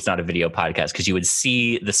happy it's not a video podcast because you would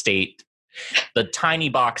see the state, the tiny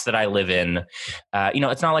box that I live in. You know,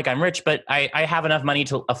 it's not like I'm rich, but I have enough money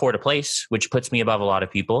to afford a place, which puts me above a lot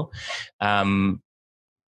of people. And,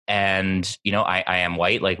 you know, I am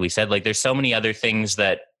white, like we said. Like there's so many other things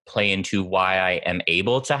that play into why I am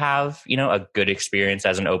able to have, you know, a good experience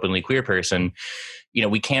as an openly queer person. You know,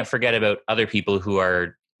 we can't forget about other people who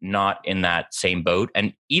are not in that same boat.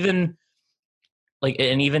 And even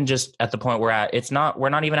just at the point we're at, we're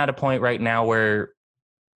not even at a point right now where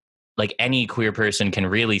like any queer person can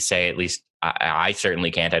really say, at least I certainly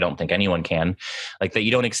can't, I don't think anyone can, like that you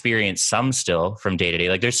don't experience some still from day to day.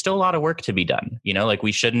 Like there's still a lot of work to be done, you know, like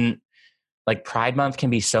we shouldn't, like Pride Month can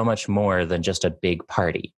be so much more than just a big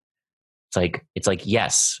party. It's like,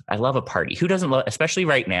 yes, I love a party. Who doesn't love, especially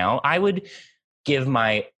right now, I would give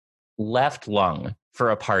my left lung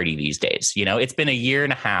for a party these days. You know, it's been a year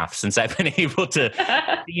and a half since I've been able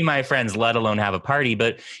to see my friends, let alone have a party.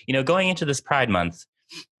 But, you know, going into this Pride Month,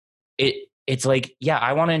 it's like, yeah,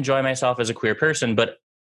 I want to enjoy myself as a queer person, but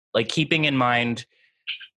like keeping in mind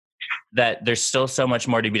that there's still so much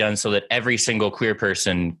more to be done so that every single queer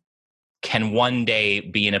person can one day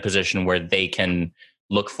be in a position where they can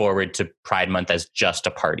look forward to Pride Month as just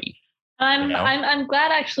a party. I'm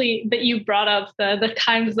glad actually that you brought up the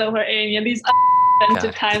times that we're in, you know, these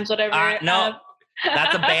times, whatever. No,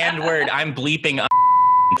 that's a banned word. I'm bleeping.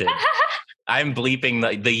 I'm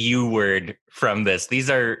bleeping the U word from this. These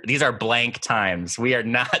are blank times. We are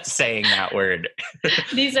not saying that word.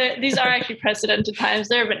 These are actually precedented times.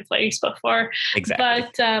 There have been flags before. Exactly.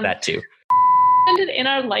 But that too. In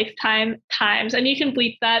our lifetime times, and you can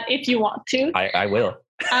bleep that if you want to. I will.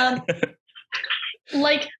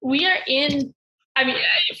 like we are in, I mean,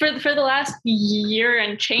 for the last year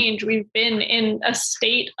and change, we've been in a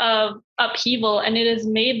state of upheaval, and it has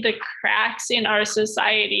made the cracks in our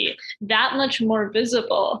society that much more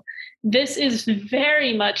visible. This is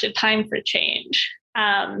very much a time for change.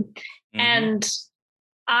 And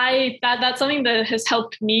that's something that has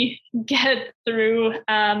helped me get through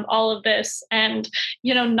all of this, and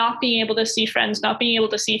not being able to see friends, not being able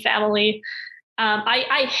to see family.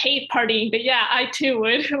 I hate partying, but yeah, I too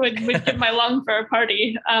would give my lung for a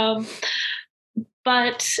party.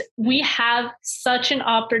 But we have such an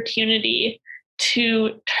opportunity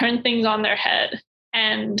to turn things on their head.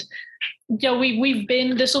 And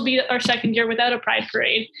this will be our second year without a Pride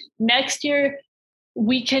Parade. Next year,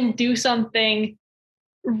 we can do something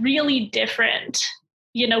really different.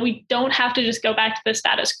 We don't have to just go back to the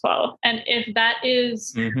status quo. And if that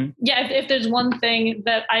is, if there's one thing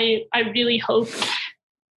that I really hope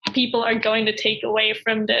people are going to take away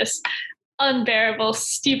from this unbearable,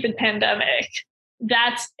 stupid pandemic,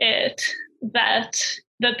 that's it. That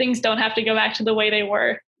things don't have to go back to the way they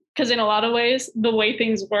were. Because in a lot of ways, the way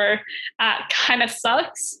things were kind of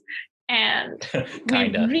sucks. And we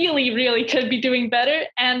really, really could be doing better.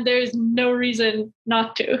 And there's no reason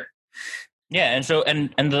not to. Yeah. And so,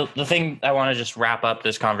 and the thing I want to just wrap up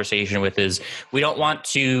this conversation with is we don't want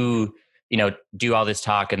to, do all this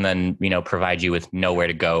talk and then, provide you with nowhere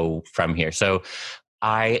to go from here. So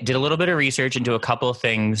I did a little bit of research into a couple of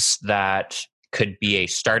things that could be a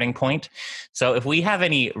starting point. So if we have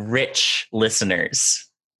any rich listeners,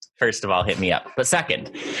 first of all, hit me up. But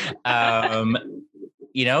second,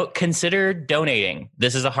 consider donating.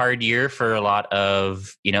 This is a hard year for a lot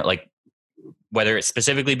of, whether it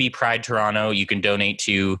specifically be Pride Toronto, you can donate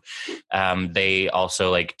to. They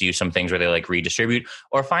also do some things where they redistribute,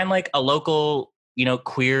 or find a local,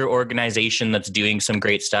 queer organization that's doing some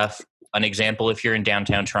great stuff. An example, if you're in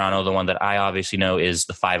downtown Toronto, the one that I obviously know is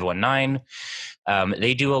the 519.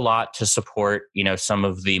 They do a lot to support, some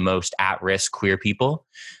of the most at-risk queer people.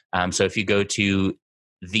 So if you go to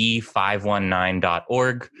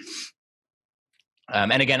the519.org,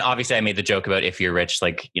 and again, obviously I made the joke about if you're rich,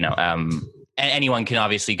 anyone can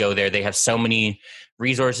obviously go there. They have so many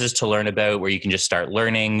resources to learn about where you can just start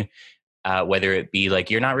learning, whether it be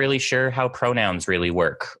you're not really sure how pronouns really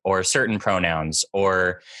work or certain pronouns,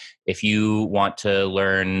 or if you want to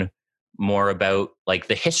learn more about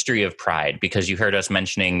the history of Pride, because you heard us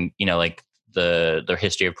mentioning, the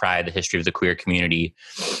history of Pride, the history of the queer community.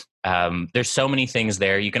 There's so many things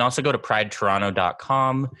there. You can also go to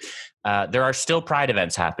pridetoronto.com. There are still Pride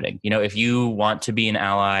events happening. If you want to be an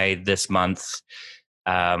ally this month,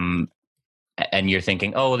 and you're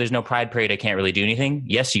thinking, oh, there's no Pride Parade, I can't really do anything.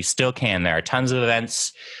 Yes, you still can. There are tons of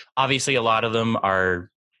events. Obviously, a lot of them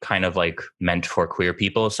are kind of meant for queer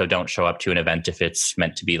people. So don't show up to an event if it's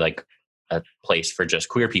meant to be a place for just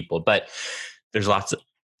queer people. But there's lots of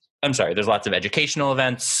educational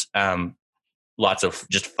events, lots of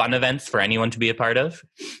just fun events for anyone to be a part of.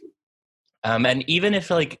 And even if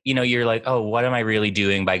you're oh, what am I really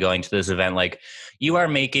doing by going to this event? You are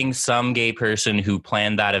making some gay person who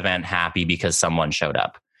planned that event happy because someone showed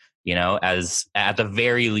up, as at the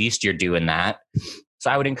very least you're doing that. So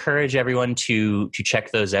I would encourage everyone to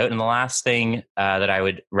check those out. And the last thing that I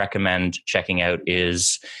would recommend checking out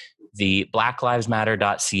is the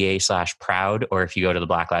blacklivesmatter.ca/proud, or if you go to the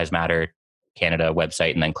Black Lives Matter Canada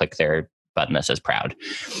website and then click their button that says proud,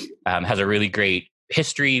 has a really great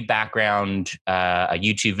history background, a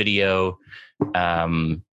YouTube video,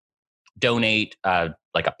 donate, a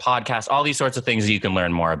podcast, all these sorts of things that you can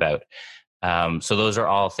learn more about. So those are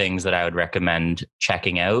all things that I would recommend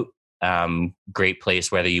checking out. Great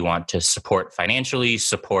place whether you want to support financially,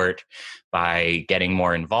 support by getting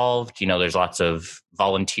more involved. There's lots of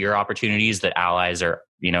volunteer opportunities that allies are,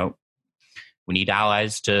 we need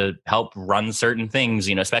allies to help run certain things,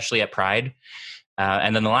 especially at Pride.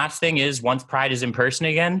 And then the last thing is, once Pride is in person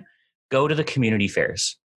again, go to the community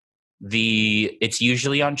fairs. It's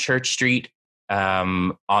usually on Church Street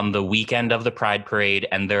on the weekend of the Pride Parade,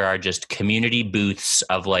 and there are just community booths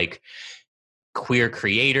of queer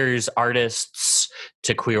creators, artists,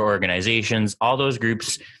 to queer organizations. All those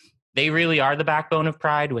groups, they really are the backbone of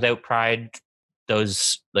Pride. Without Pride,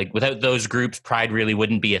 without those groups, Pride really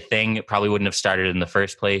wouldn't be a thing. It probably wouldn't have started in the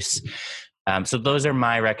first place. So those are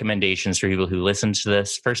my recommendations for people who listen to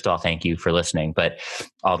this. First of all, thank you for listening, but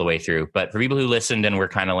all the way through. But for people who listened and were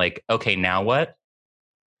kind of okay, now what?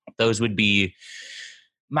 Those would be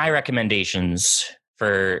my recommendations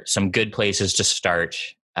for some good places to start.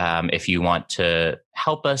 If you want to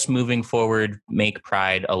help us moving forward, make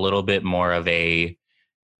Pride a little bit more of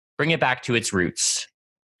bring it back to its roots.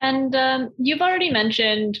 And you've already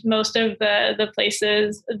mentioned most of the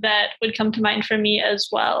places that would come to mind for me as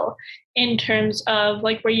well, in terms of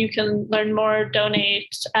like where you can learn more,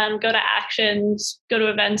 donate, go to actions, go to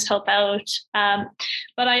events, help out.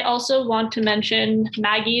 But I also want to mention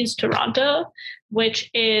Maggie's Toronto, which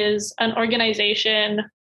is an organization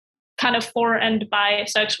kind of for and by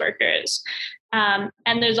sex workers. And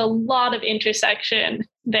there's a lot of intersection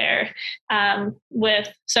there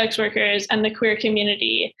with sex workers and the queer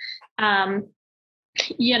community. A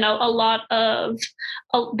lot of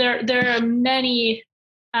there are many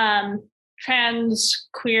trans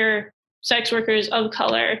queer sex workers of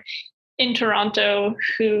color in Toronto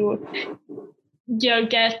who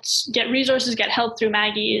get resources, get help through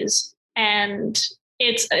Maggie's, and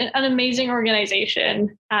it's an amazing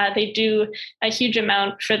organization. They do a huge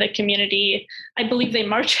amount for the community. I believe they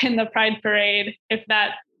march in the Pride Parade, if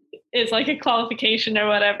that is like a qualification or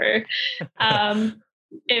whatever.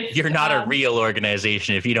 If you're not a real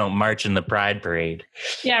organization if you don't march in the Pride Parade.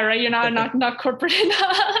 Yeah, right. You're not corporate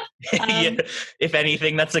enough. Yeah, if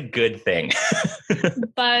anything, that's a good thing.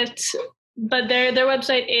 but their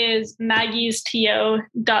website is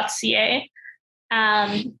maggiesto.ca.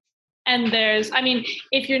 And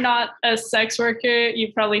if you're not a sex worker,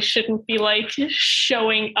 you probably shouldn't be like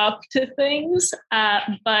showing up to things.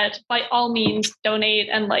 But by all means, donate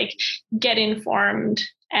and like get informed.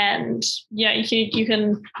 And yeah, you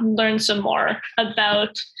can learn some more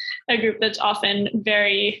about a group that's often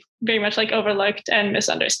very, very much like overlooked and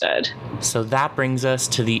misunderstood. So that brings us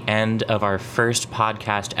to the end of our first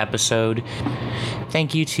podcast episode.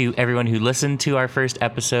 Thank you to everyone who listened to our first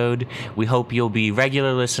episode. We hope you'll be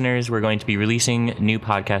regular listeners. We're going to be releasing new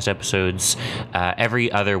podcast episodes every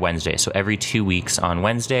other Wednesday. So every 2 weeks on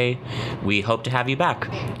Wednesday. We hope to have you back.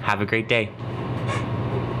 Have a great day.